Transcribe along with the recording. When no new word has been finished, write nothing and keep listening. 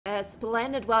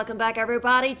Splendid. Welcome back,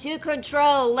 everybody, to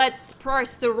Control. Let's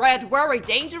press the red, very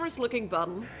dangerous looking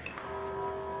button.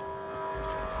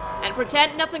 And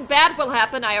pretend nothing bad will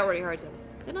happen. I already heard him.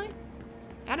 Didn't I?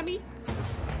 Enemy?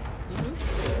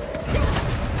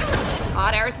 Ah,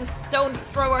 oh, there's a stone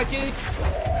thrower, dude.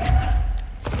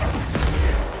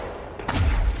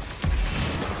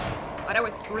 Oh, that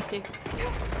was risky.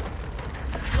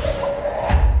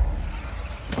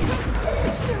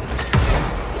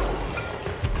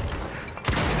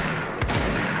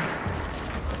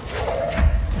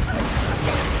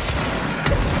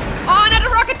 Oh, another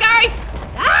rocket, guys!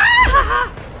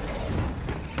 Ah!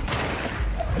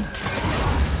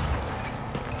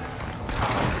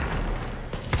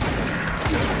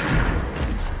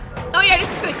 Oh yeah,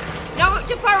 this is good. No,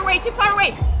 too far away, too far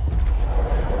away.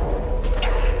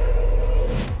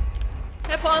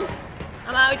 Have fun.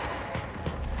 I'm out.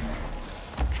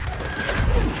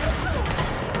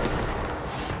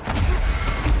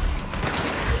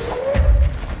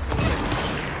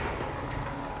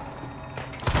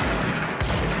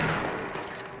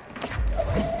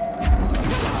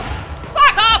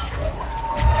 Fuck off!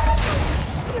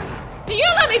 Do you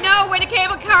let me know when the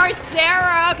cable car is there?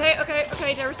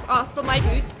 Okay, there's still my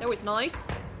dude. That was nice.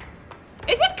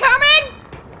 Is it coming?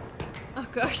 Oh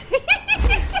gosh.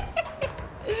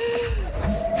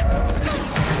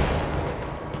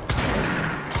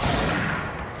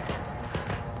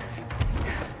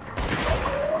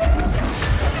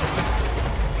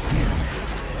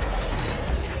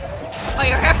 Oh,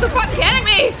 you have to fucking kidding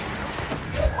me!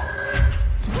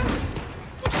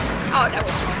 Oh,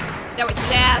 that was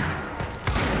sad.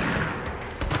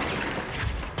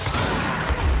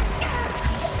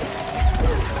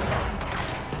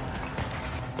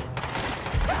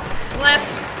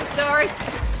 Left, sword.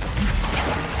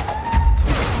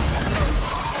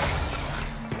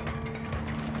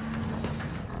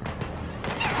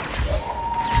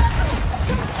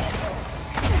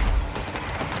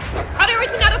 Oh, there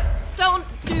is another stone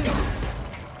dude.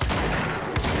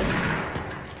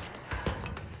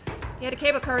 Yeah, the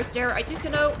cable car is there. I just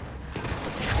don't know.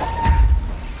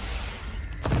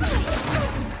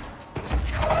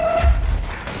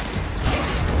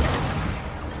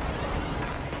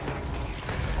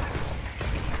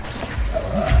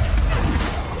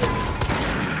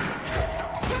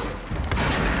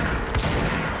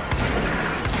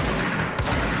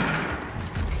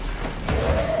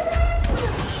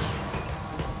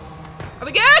 Are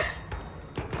we good?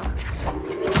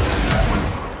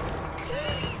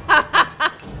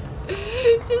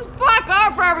 Just fuck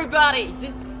off, everybody!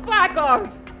 Just fuck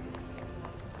off!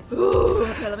 Ooh,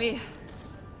 okay, let me...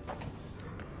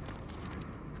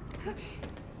 Okay.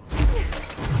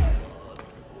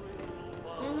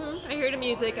 I hear the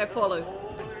music, I follow.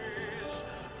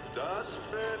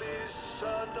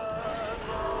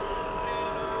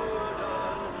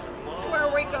 Where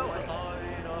are we going?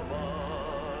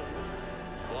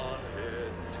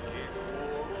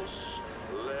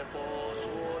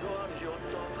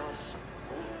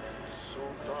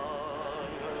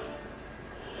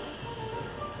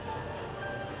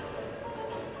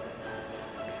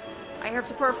 I have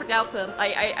the perfect outfit.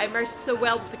 I merged so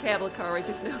well with the cable car, I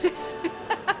just noticed.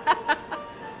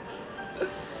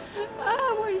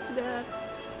 Ah, what is that?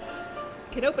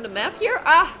 Can open a map here?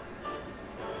 Ah!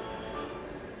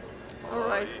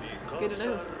 Alright, good to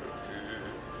know.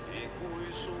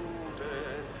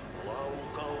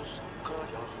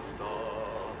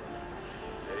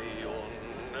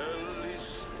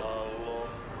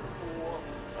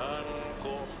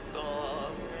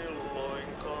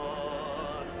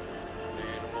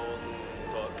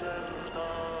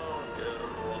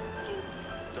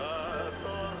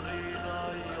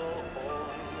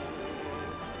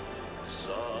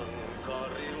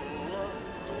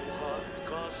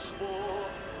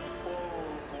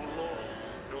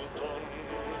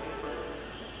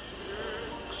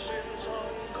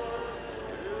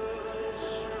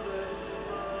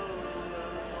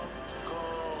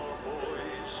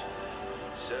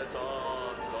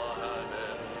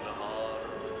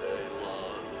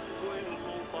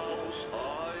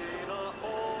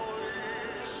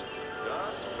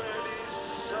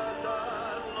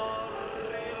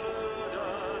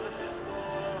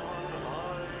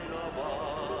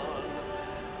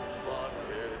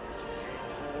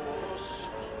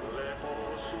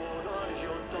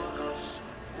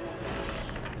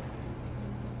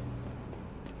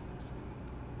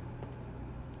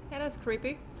 Yeah, that's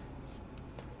creepy.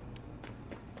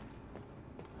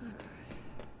 Oh god.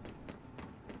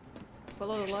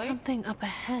 Follow the light. There's something up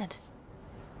ahead.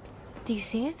 Do you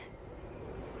see it?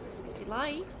 I see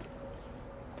light.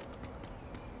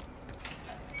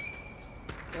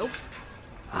 Nope.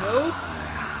 Nope.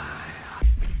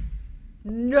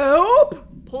 Nope!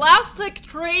 Plastic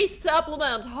tree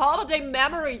supplement. Holiday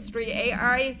memories tree.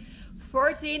 AI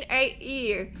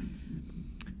 14AE.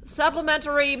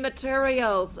 Supplementary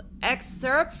materials.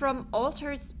 Excerpt from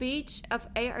altered speech of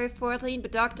AI 14 by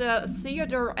Dr.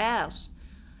 Theodore Ash.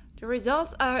 The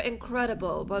results are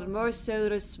incredible, but more so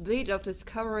the speed of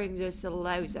discovering this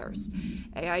allows us.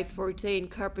 AI 14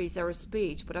 copies our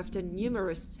speech, but after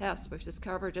numerous tests, we've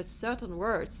discovered that certain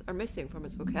words are missing from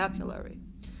its vocabulary.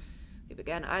 We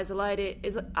began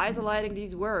isolating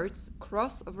these words,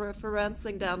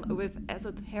 cross-referencing them with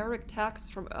esoteric texts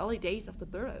from early days of the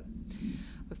Bureau.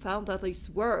 We found that these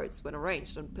words, when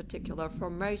arranged in particular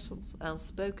formations and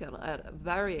spoken at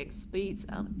varying speeds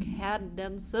and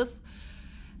cadences,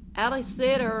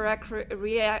 elicit a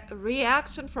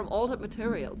reaction from altered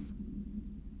materials.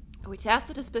 We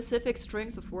tested the specific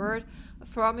strings of word, a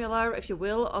formula, if you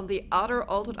will, on the other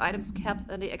altered items kept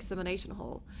in the examination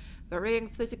hall. Varying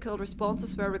physical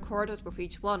responses were recorded with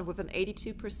each one, with an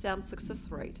 82% success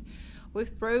rate.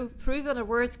 We've proven that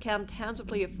words can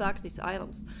tangibly affect these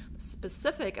items.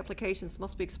 Specific applications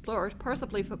must be explored,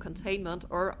 possibly for containment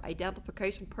or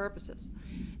identification purposes.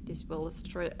 This will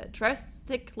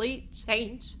drastically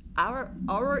change our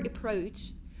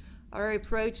approach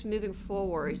moving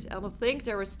forward, and I think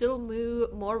there are still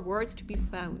more words to be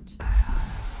found.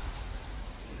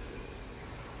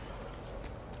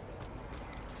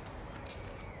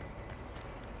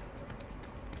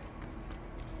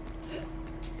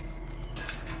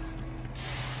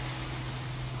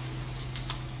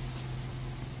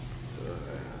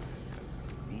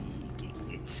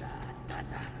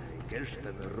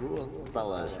 Kestävä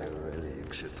ruottalaisen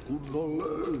veljekset kunnon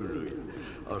löylyjä.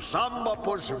 Samma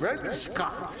på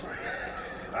svenska!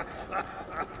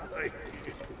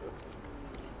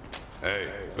 Hey,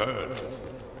 girl.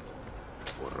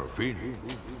 For a Finn,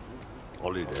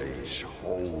 holiday is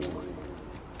holy.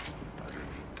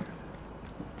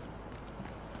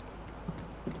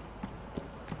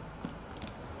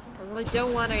 I really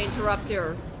don't want to interrupt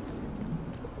your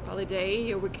holiday,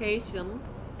 your vacation.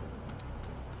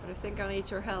 I think I need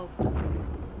your help.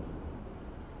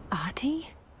 Ahti?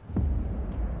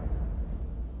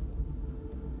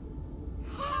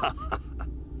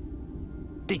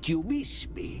 Did you miss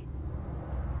me?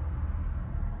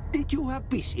 Did you have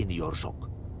piss in your sock?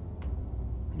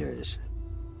 Yes.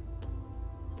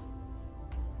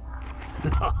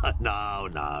 No.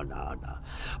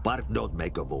 Bark don't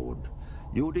make a wound.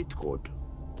 You did good.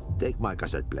 Take my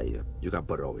cassette player. You can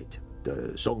borrow it.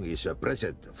 The song is a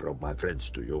present from my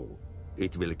friends to you.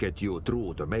 It will get you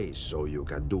through the maze so you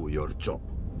can do your job.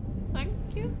 Thank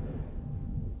you.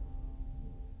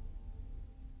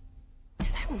 Did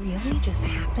that really just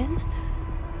happen?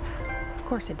 Of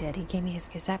course it did. He gave me his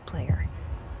cassette player.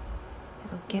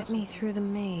 It'll get me through the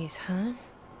maze, huh?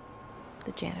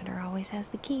 The janitor always has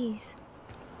the keys.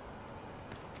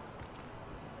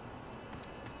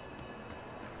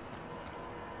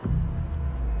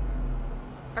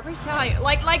 Every time,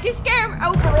 like this game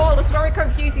overall is very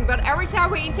confusing, but every time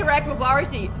we interact with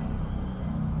Artie,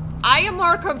 I am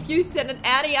more confused than at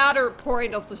any other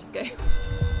point of this game.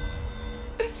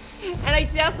 And I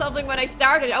said something when I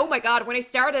started. Oh my god, when I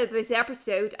started this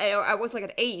episode, I was like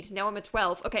at 8. Now I'm at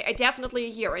 12. Okay, I definitely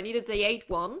here. I needed the 8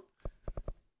 one.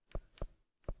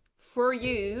 For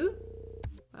you.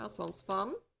 That sounds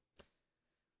fun.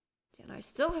 Then I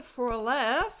still have 4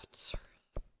 left.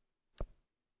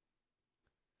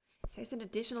 Says an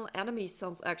additional enemy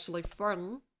sounds actually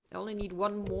fun. I only need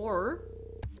 1 more.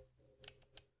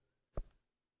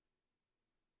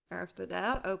 After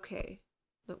that, okay.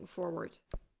 Looking forward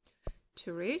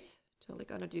to it. Totally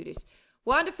gonna do this.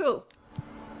 Wonderful!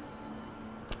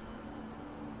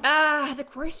 The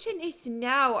question is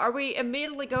now, are we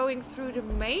immediately going through the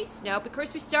maze now?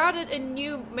 Because we started a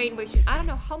new main mission. I don't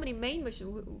know how many main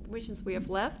missions we have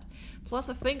left. Plus,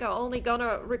 I think I'm only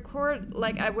gonna record,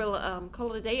 like, I will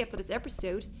call it a day after this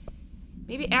episode.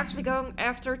 Maybe actually going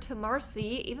after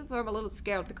Tamarsi, even though I'm a little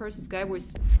scared because this guy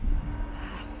was...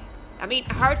 I mean,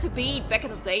 hard to beat back in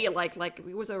the day, like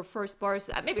he was our first boss.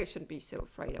 Maybe I shouldn't be so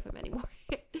afraid of him anymore.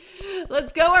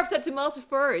 Let's go after Tamarsi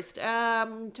first.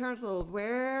 Turtle,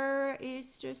 where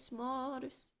is the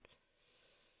smallest?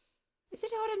 Is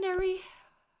it ordinary?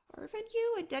 Or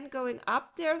venue? And then going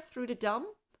up there through the dump?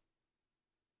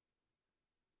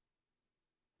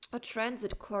 A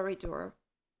transit corridor.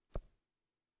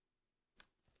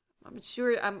 I'm not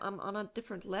sure I'm on a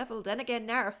different level. Then again,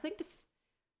 now I think this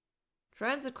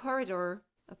transit corridor,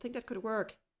 I think that could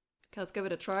work. Okay, let's give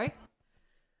it a try.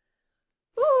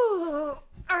 Ooh,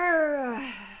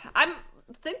 I'm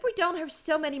think we don't have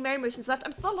so many main missions left.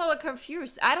 I'm still a little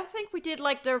confused. I don't think we did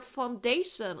like the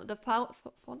foundation, the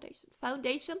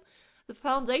foundation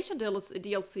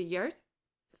DLC yet.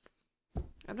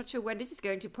 I'm not sure when this is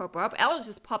going to pop up. Ellen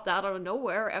just popped out of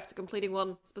nowhere after completing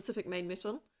one specific main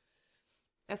mission.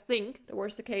 I think that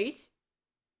was the case.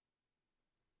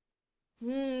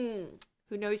 Who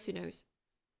knows, who knows.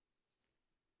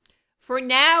 For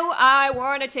now, I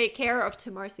want to take care of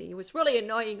Tamarsi. He was really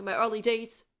annoying in my early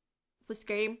days of this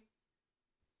game.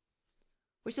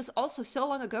 Which is also so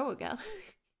long ago again.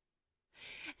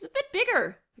 It's a bit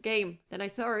bigger game than I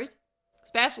thought.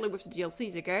 Especially with the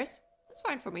DLCs, I guess. That's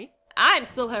fine for me. I'm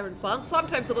still having fun.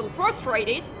 Sometimes a little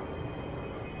frustrated.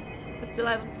 But still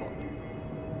having fun.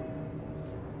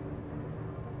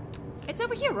 It's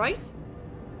over here, right?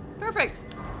 Perfect.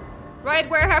 Right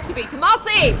where I have to be.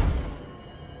 Tomasi!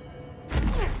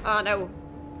 Oh no.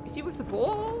 Is he with the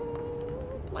ball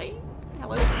playing?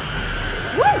 Hello.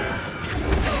 Woo!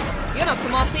 You're not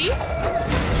Tomasi.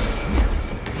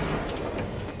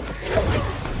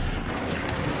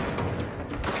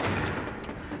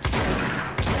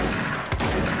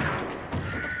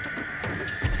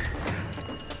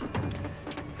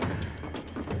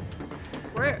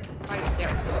 Where? Right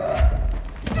there.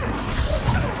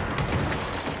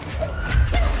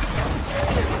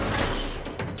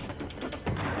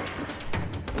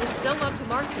 Still not to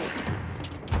Marcy.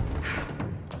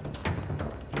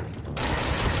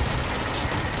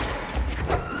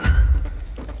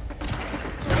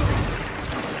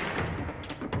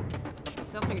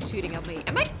 Something is shooting at me.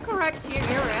 Am I correct here?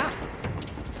 Here I am.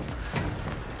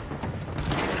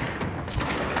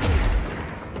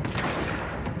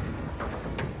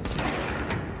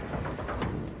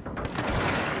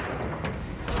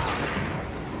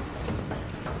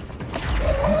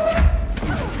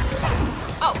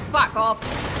 Fuck off.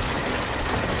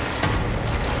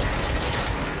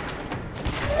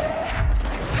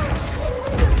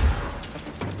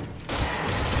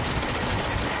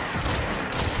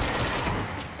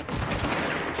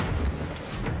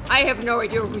 I have no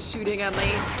idea who's shooting at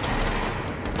me.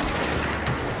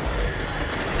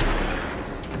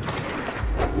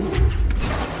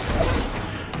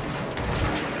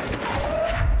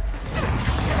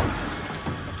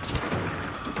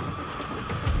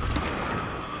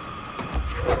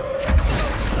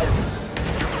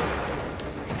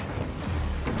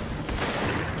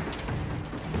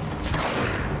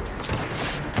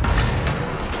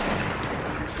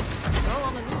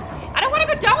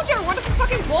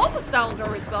 Down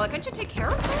there as well. Can't you take care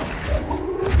of them?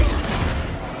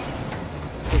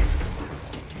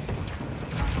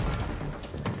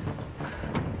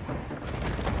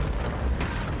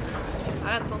 Oh,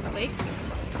 that sounds big.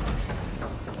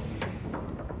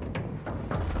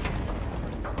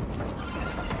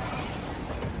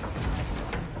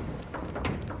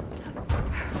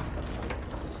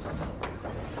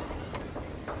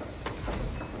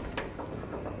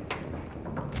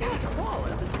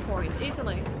 Isn't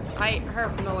it? I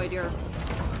have no idea.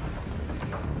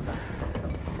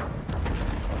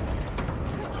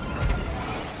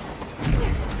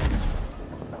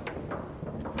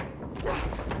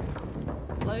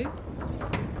 Hello?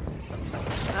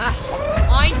 Ah,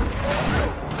 mind!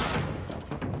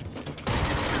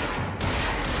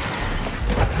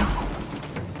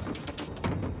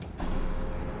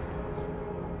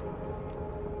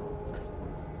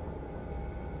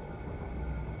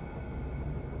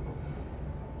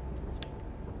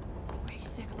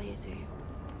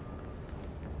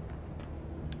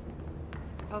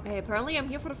 Okay, apparently I'm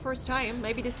here for the first time.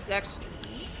 Maybe this is actually...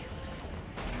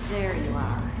 There you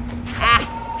are. Ah!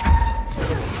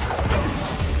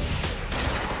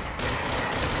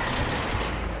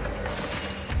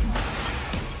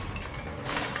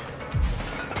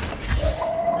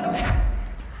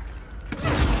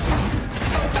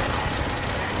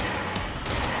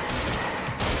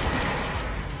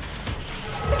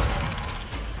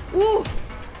 Ooh!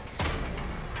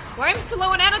 Why am I so low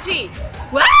on energy?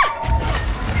 What?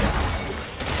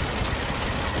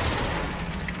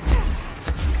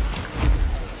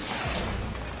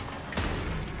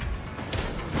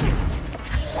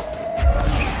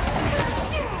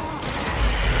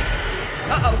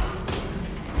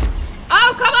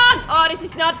 This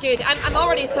is not good. I'm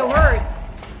already so hurt.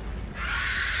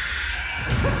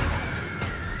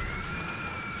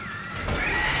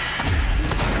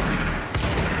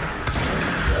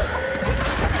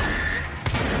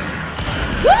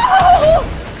 Woo!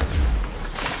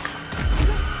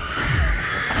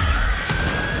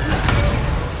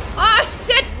 Ah,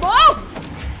 shit, balls!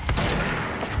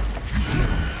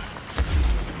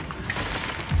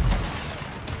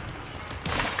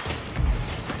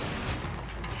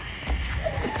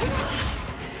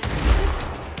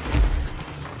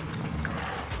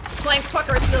 flying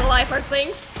fucker is still alive, I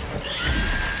think.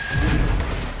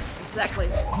 Exactly.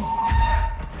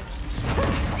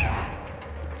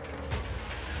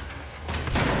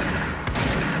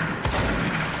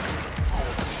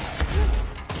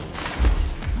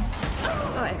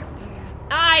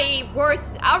 I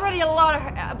was already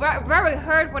very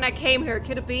hurt when I came here.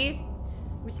 Could it be?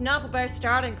 It's not the best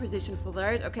starting position for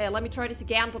that. Okay, let me try this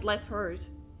again, but less hurt.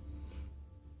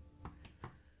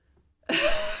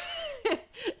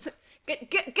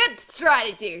 Good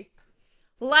strategy.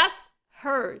 Less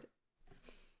hurt.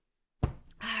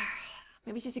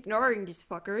 Maybe just ignoring these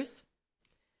fuckers.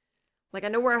 Like, I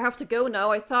know where I have to go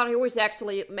now. I thought he was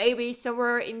actually maybe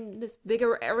somewhere in this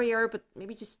bigger area, but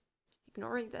maybe just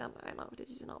ignoring them. I don't know if this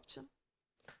is an option.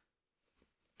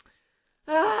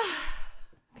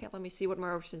 Okay, let me see what my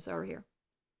options are here.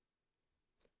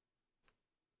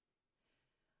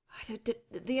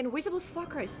 The invisible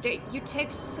fuckers, you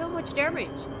take so much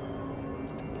damage.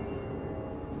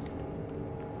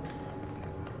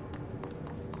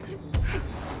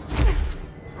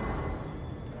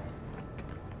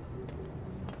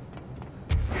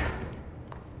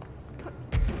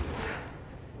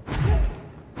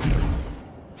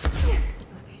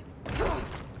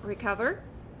 Recover.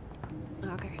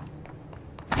 Okay.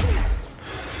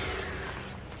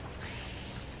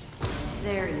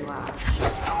 There you are.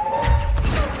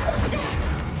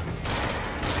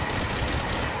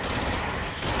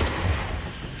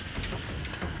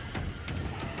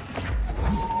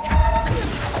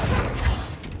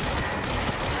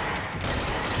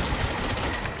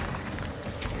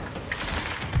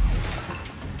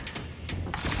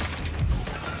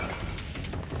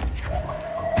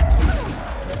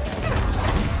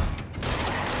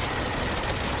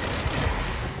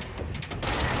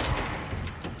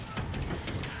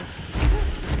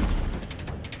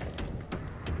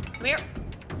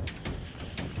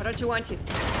 Don't you want to?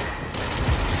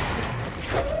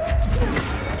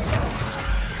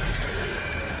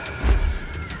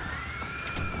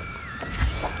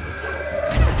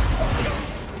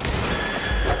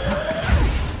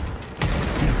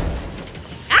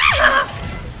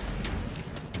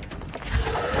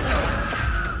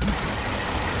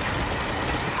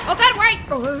 Oh god, wait!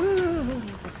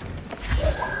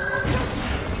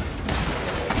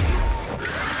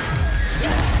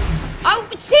 Oh,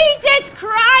 Jesus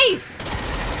Christ!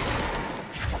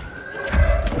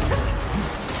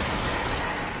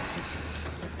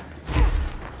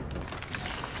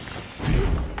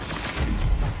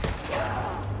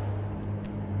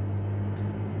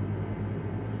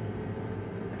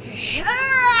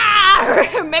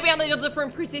 Okay. Maybe I need a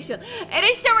different position. It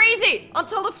is so easy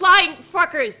until the flying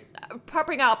fuckers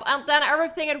popping up, and then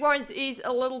everything at once is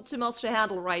a little too much to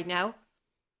handle right now.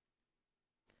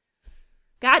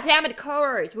 God damn it,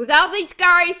 coward. Without these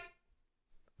guys,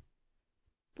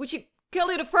 we should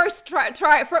kill you the first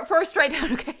first try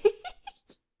down, okay?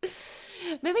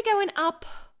 Maybe going up.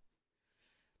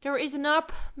 There is an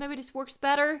up. Maybe this works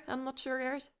better. I'm not sure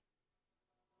yet.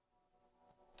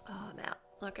 Oh, man.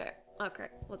 Okay. Okay.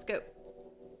 Let's go.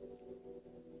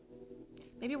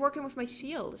 Maybe working with my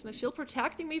shield. Is my shield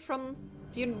protecting me from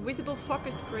the invisible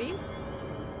fucker scream?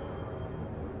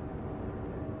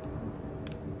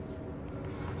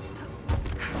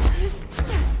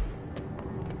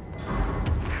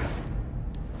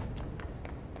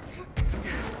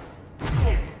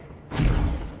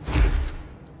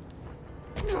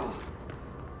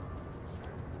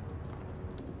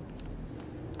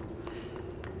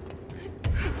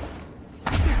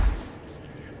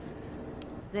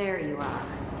 There you are.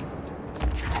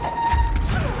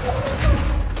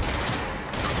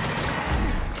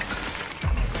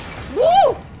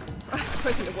 Woo! I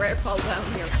wasn't aware it fell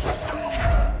down here.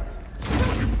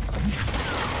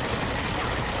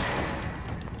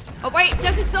 Oh wait,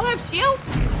 does it still have shields?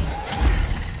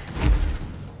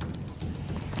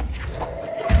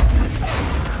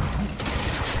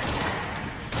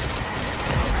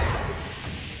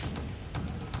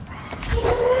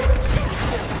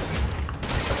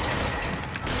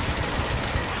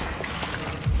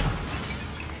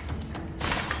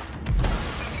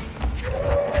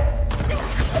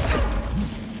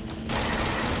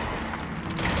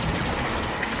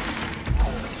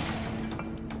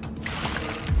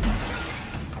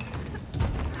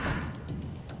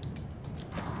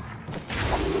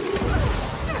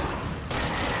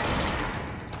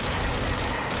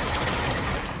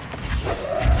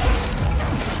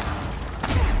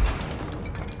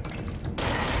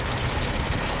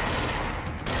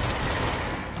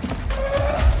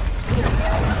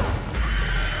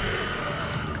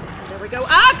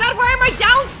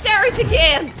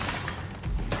 Again!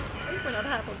 When that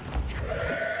happens.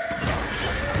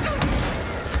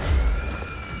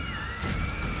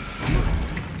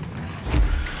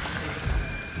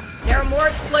 more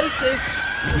explosives.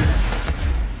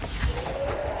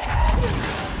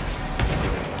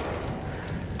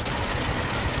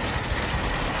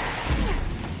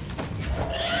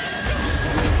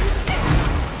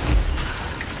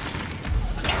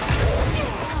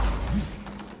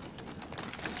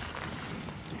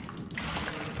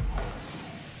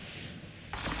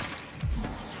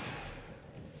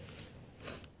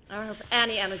 I don't have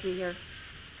any energy here.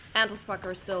 And this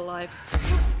fucker is still alive.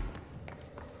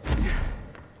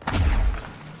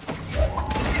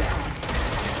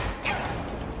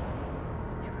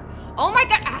 Oh my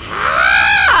god!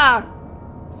 Ah!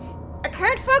 I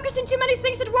can't focus on too many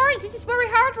things at once. This is very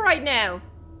hard right now.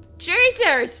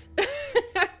 Jesus!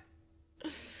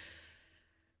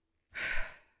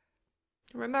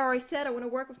 Remember I said I want to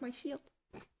work with my shield.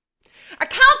 I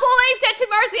can't believe that, to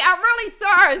Mercy. I'm really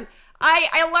third.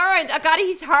 I learned. I got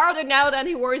he's harder now than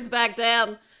he was back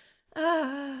then.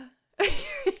 Harder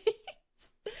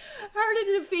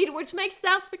to defeat, which makes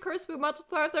sense because we're much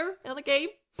further in the game.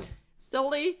 It's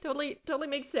totally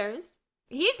makes sense.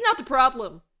 He's not the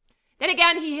problem. Then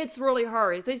again, he hits really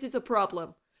hard. This is a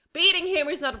problem. Beating him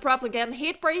is not a problem. Getting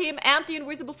hit by him and the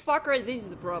invisible fucker, this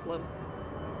is a problem.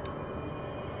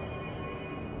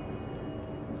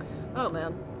 Oh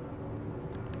man.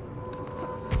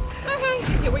 Okay,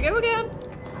 here we go again.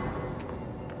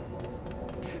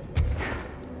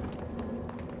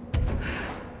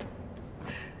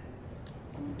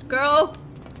 Girl.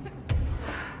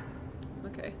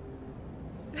 Okay.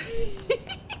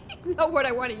 Not what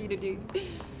I wanted you to do.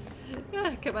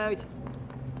 Ah, come out.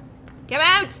 Come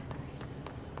out!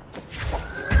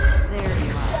 There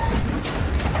you are.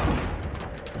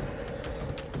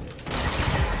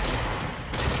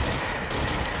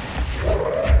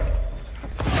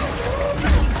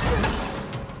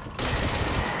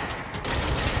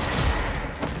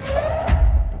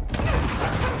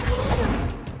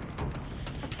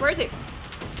 Where is he?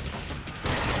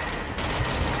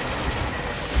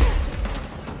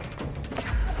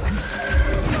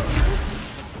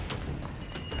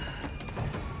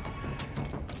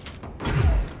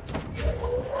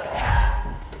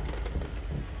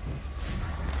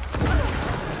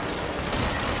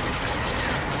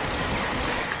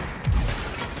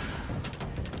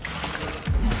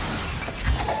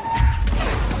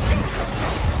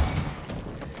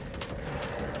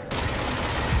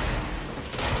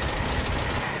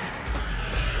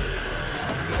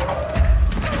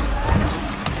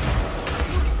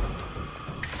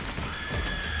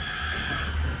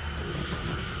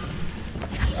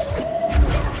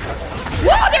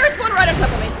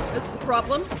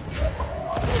 Problem.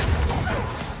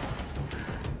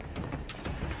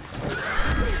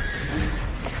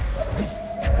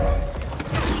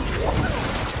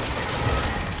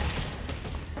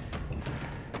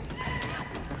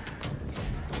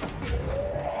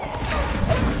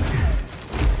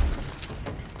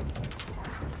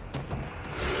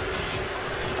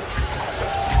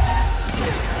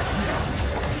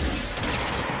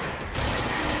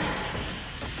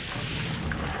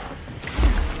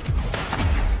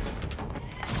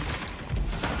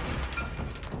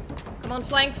 Come on,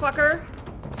 flying fucker.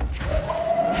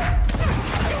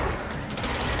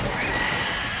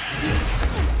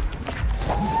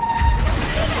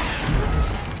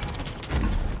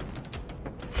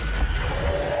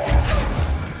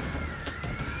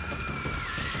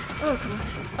 Oh, come on.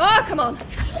 Oh, come on.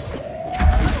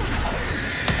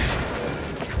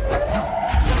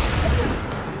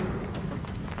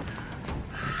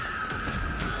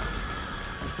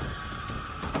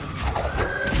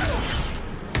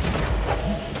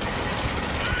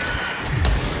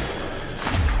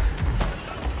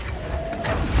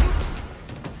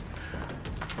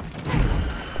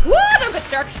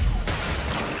 Dark.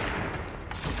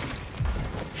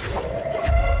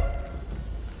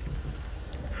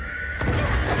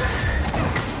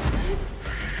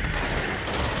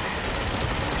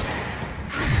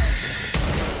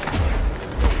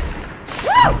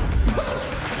 Woo!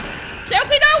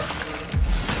 Chelsea, no!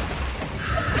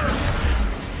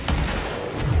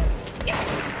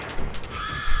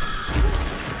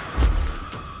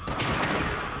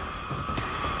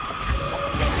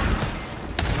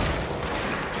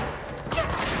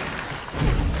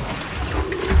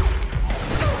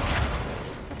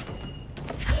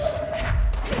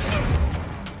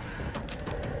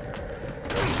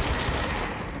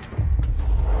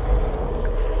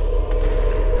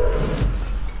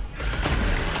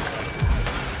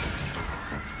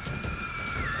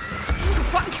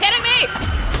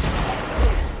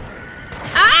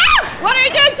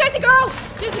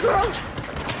 Girl!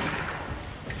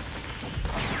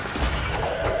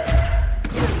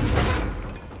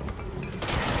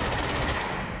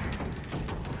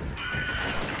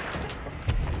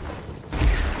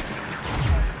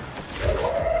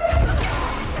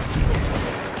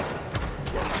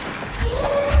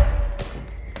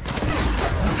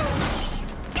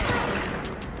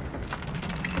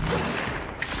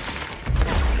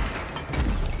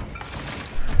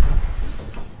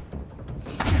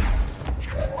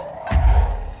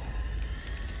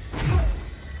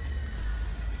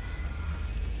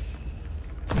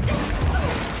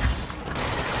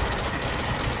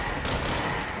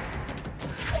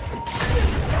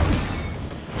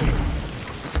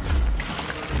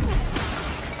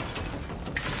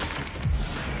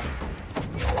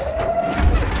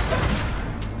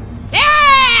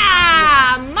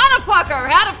 Walker,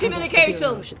 head of I guess the Bureau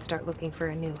communications. should start looking for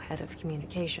a new head of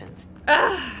communications.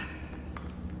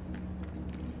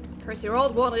 Chris, your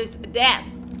old one is dead.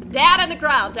 Dead in the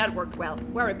ground. That worked well.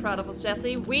 Very proud of us,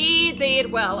 Jesse. We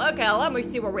did well. Okay, let me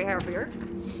see what we have here.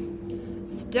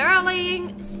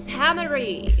 Sterling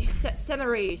Samary.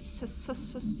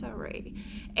 Sorry.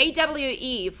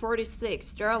 AWE 46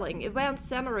 Sterling. Event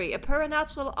Samary. A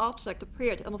paranatural object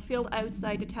appeared in a field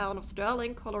outside the town of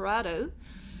Sterling, Colorado,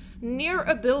 near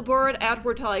a billboard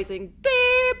advertising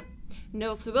beep.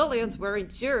 No civilians were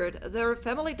injured. Their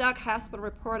family dog has been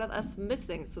reported as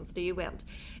missing since the event.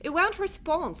 Event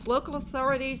response. Local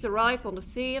authorities arrived on the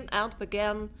scene and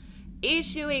began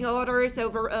issuing orders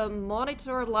over a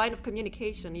monitored line of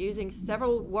communication using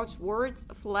several watchwords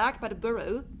flagged by the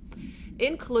Bureau,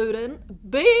 including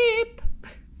beep.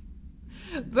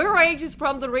 Bureau agents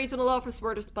from the regional office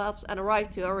were dispatched and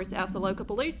arrived 2 hours after local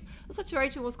police. The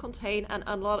situation was contained and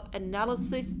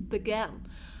analysis began.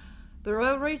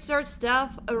 Bureau research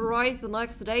staff arrived the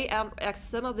next day and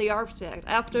examined the object.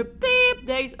 After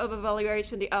days of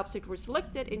evaluation, the object was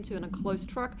lifted into an enclosed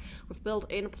truck with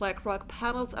built-in black rock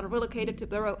panels and relocated to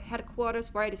Bureau headquarters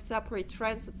via the separate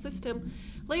transit system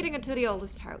leading into the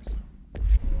oldest house.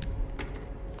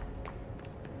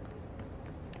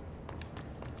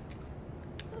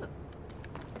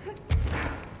 Okay,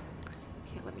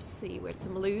 let me see. We had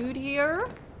some loot here.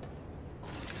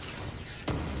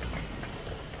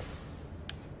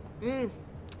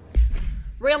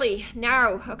 Really?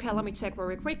 Now? Okay, let me check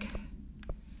very quick.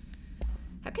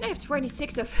 How can I have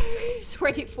 26 of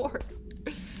 24?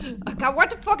 Okay,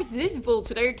 what the fuck is this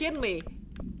bullshit? Are you kidding me?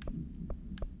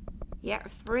 Yeah,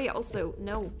 3 also.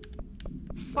 No.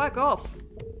 Fuck off.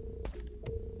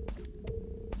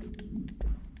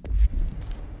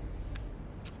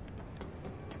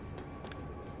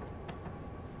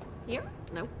 Here?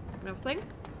 No. Nothing.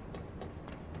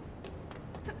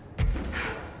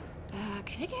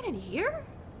 Can I get in here?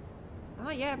 Oh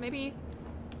yeah, maybe.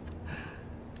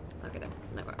 Okay,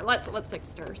 no. Let's take the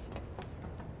stairs.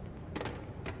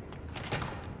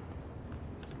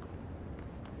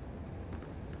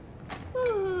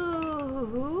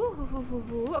 Ooh.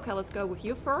 Okay, let's go with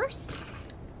you first.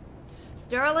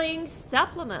 Sterling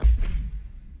supplement.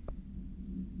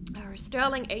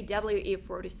 Sterling AWE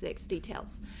 46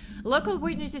 details. Local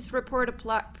witnesses report a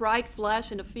bright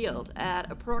flash in the field.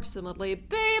 At approximately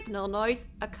beep, no noise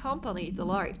accompanied the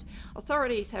light.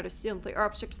 Authorities had assumed the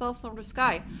object fell from the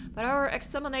sky, but our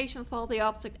examination found the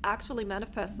object actually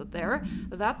manifested there,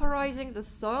 vaporizing the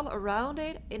soil around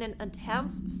it in an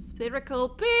intense spherical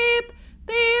beep,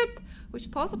 beep,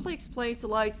 which possibly explains the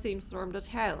light seen from the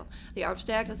town. The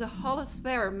object is a hollow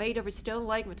sphere made of a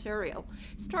stone-like material.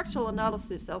 Structural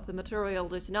analysis of the material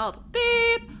does not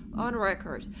beep on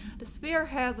record. The sphere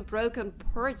has a broken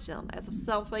portion as of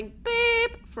something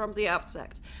beep from the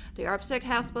object. The object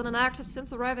has been inactive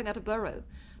since arriving at the Bureau.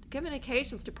 The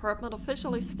communications department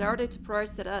officially started to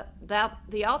process that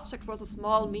the object was a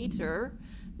small meteor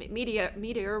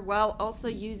while also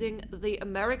using the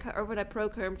America Overnight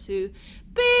program to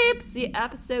beep see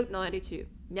episode 92.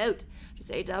 Note, this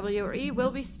AWE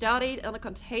will be studied in the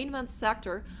containment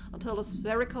sector until the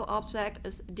spherical object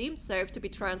is deemed safe to be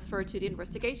transferred to the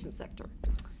investigation sector.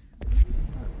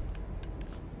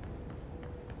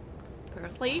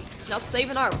 Apparently, not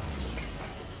safe enough.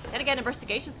 And again,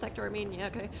 investigation sector, I mean, yeah,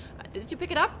 okay. Did you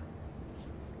pick it up?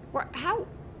 Where, how?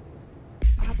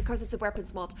 Oh, because it's a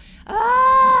weapons mod.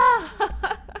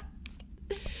 Ah!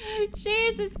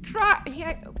 Jesus Christ.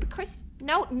 Yeah, Chris,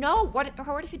 no. What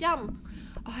have you done?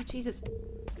 Oh, Jesus.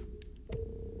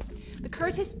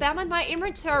 Because he's spamming my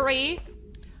inventory.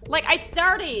 Like, I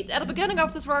started at the beginning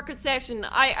of this record session.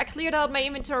 I cleared out my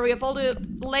inventory of all the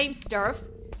lame stuff.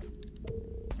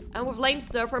 And with lame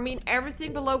stuff, I mean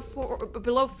everything below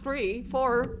 3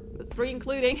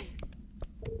 including.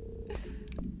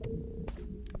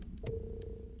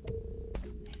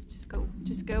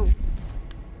 Just go.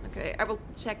 Okay, I will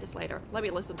check this later. Let me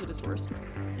listen to this first.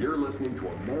 You're listening to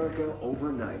America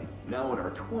Overnight, now in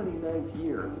our 29th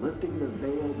year, lifting the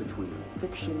veil between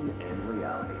fiction and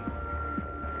reality.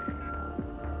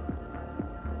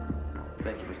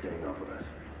 Thank you for staying up with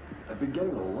us. I've been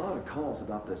getting a lot of calls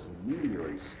about this meteor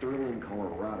in Sterling,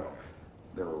 Colorado.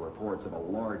 There were reports of a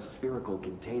large spherical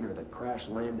container that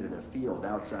crash-landed in a field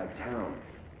outside town.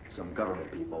 Some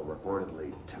government people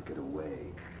reportedly took it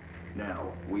away.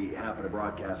 Now, we happen to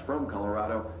broadcast from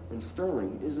Colorado, and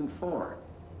Sterling isn't far.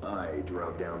 I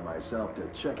drove down myself to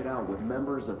check it out with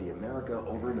members of the America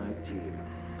Overnight team.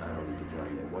 I don't need to tell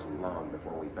you, it wasn't long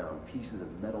before we found pieces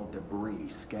of metal debris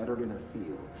scattered in a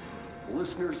field.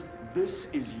 Listeners, This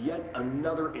is yet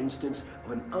another instance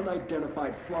of an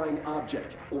unidentified flying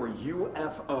object, or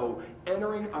UFO,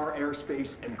 entering our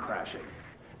airspace and crashing.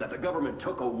 That the government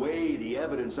took away the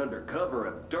evidence under cover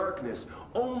of darkness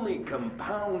only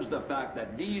compounds the fact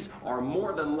that these are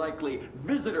more than likely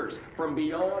visitors from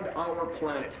beyond our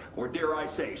planet, or dare I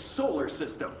say, solar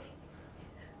system.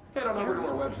 Head on over to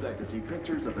our website to see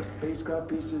pictures of the spacecraft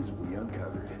pieces we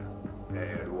uncovered.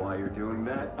 And while you're doing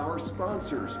that, our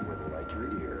sponsors would like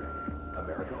your ear.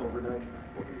 America Overnight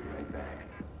will be right back.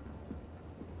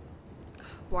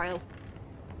 Wild.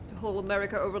 The whole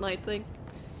America Overnight thing.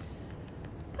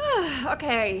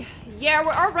 Okay. Yeah,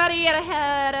 we're already at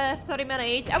ahead of 30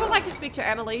 minutes. I would like to speak to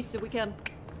Emily so we can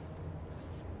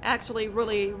actually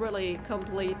really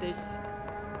complete this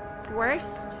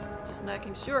quest. Just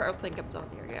making sure. I think I'm done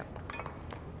here, yeah.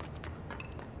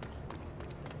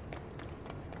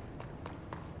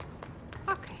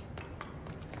 Okay.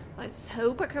 Let's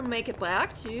hope I can make it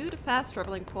back to the fast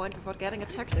traveling point without getting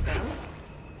attacked again.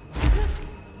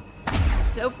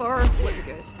 So far, looking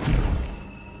good.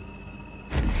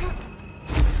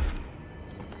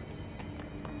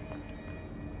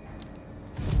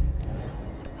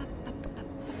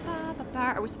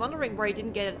 I was wondering why I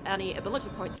didn't get any ability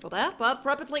points for that, but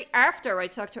probably after I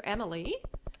talked to Emily.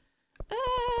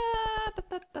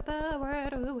 Where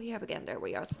do we have again? There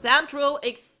we are. Central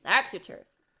Executive.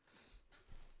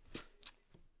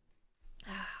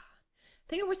 I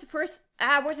think it was the first...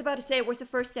 I was about to say it was the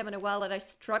first time in a while that I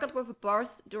struggled with a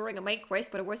boss during a main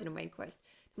quest, but it wasn't a main quest.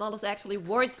 Malus actually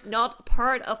was not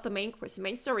part of the main quest. The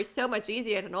main story is so much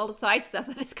easier than all the side stuff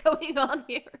that is going on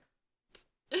here.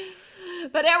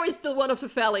 But that was still one of the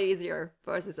fairly easier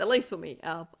bosses, at least for me.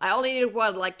 I only needed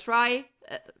one, like, try.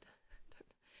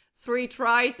 3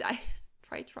 tries.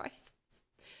 Try tries.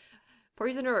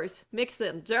 Prisoners, mix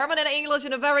in German and English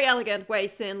in a very elegant way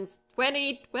since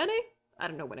 2020? I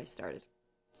don't know when I started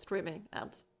streaming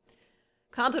and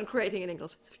content creating in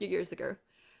English. It's a few years ago.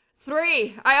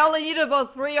 3. I only needed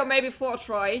about 3 or maybe 4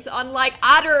 tries, unlike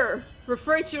other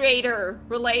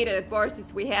refrigerator-related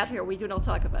bosses we have here we do not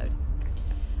talk about.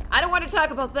 I don't want to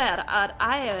talk about that.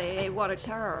 I want to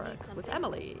talk with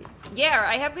Emily. Yeah,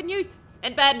 I have good news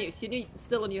and bad news. You need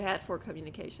still a new head for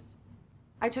communications.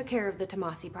 I took care of the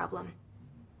Tomasi problem.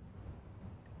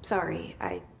 Sorry,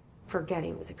 I forget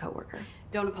he was a coworker.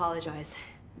 Don't apologize.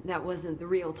 That wasn't the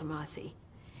real Tomasi.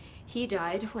 He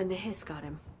died when the hiss got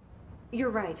him.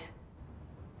 You're right.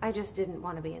 I just didn't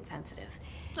want to be insensitive.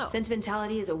 Oh.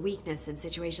 Sentimentality is a weakness in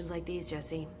situations like these,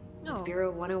 Jesse. It's Oh.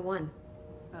 Bureau 101.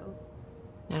 Oh.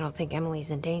 I don't think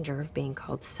Emily's in danger of being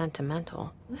called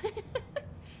sentimental.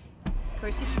 Of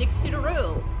course, she sticks to the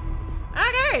rules.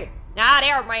 Okay. Now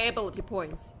there are my ability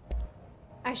points.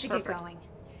 I should Perfect. get going.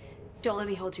 Don't let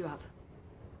me hold you up.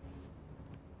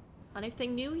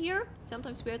 Anything new here?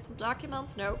 Sometimes we had some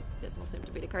documents. No, this doesn't seem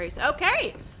to be the case.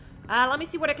 Okay. Let me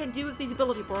see what I can do with these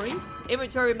ability points.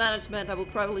 Inventory management I will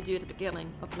probably do at the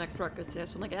beginning of the next record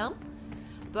session again.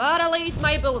 But at least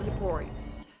my ability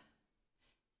points.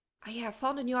 Oh yeah, I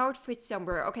found a new outfit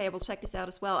somewhere. Okay, I will check this out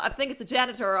as well. I think it's a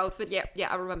janitor outfit. Yeah,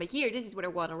 I remember. Here, this is what I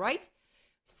want, alright?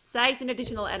 Size an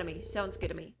additional enemy. Sounds good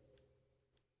to me.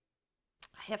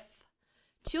 I have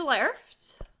 2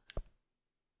 left.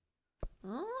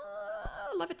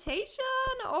 Levitation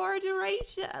or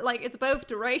duration? Like, it's both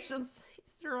durations.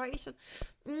 It's duration.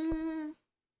 I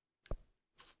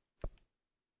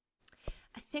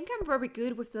think I'm very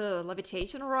good with the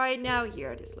levitation right now.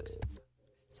 Here, this looks...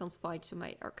 Sounds fine to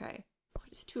me. Okay. Oh,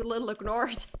 there's too little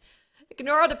ignored.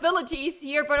 Ignored abilities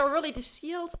here, but really the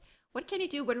shield. What can you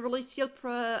do when release shield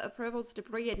prevents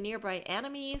debris at nearby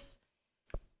enemies?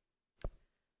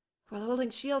 While holding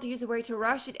shield, use a way to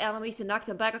rush at enemies and knock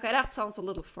them back. Okay, that sounds a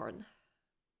little fun.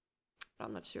 But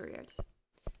I'm not sure yet.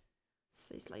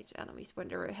 Say slage enemies when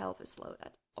their health is low.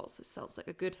 That also sounds like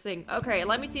a good thing. Okay,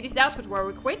 let me see this outfit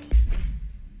very quick.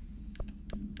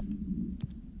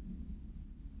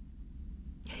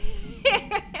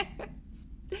 It's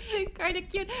kind of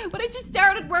cute. But I just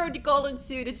started wearing the golden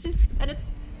suit. It's just, and it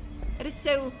is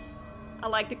so, I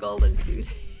like the golden suit.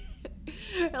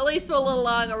 At least for a little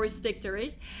longer we stick to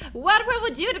it. What will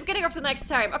we do at the beginning of the next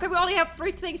time? Okay, we only have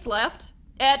 3 things left.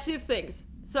 2 things.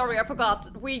 Sorry, I forgot.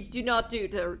 We do not do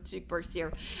the jukebox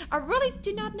here. I really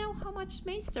do not know how much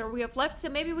mainstay we have left, so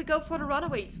maybe we go for the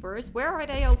runaways first. Where are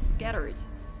they all scattered?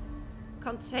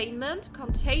 Containment,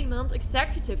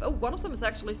 executive. Oh, one of them is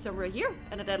actually somewhere here.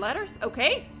 And the dead letters.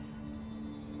 Okay.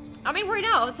 I mean, right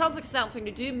now, it sounds like something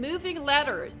to do. Moving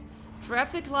letters.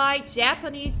 Traffic light,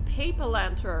 Japanese paper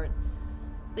lantern.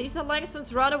 These are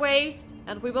Langston's runaways,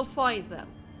 and we will find them.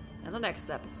 in the next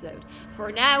episode.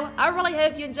 For now, I really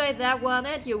hope you enjoyed that one,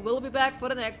 and you will be back for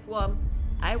the next one.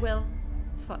 I will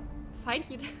find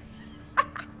you.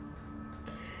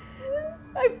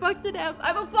 I fucked it up.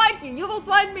 I will find you. You will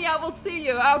find me. I will see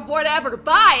you. Whatever.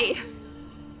 Bye.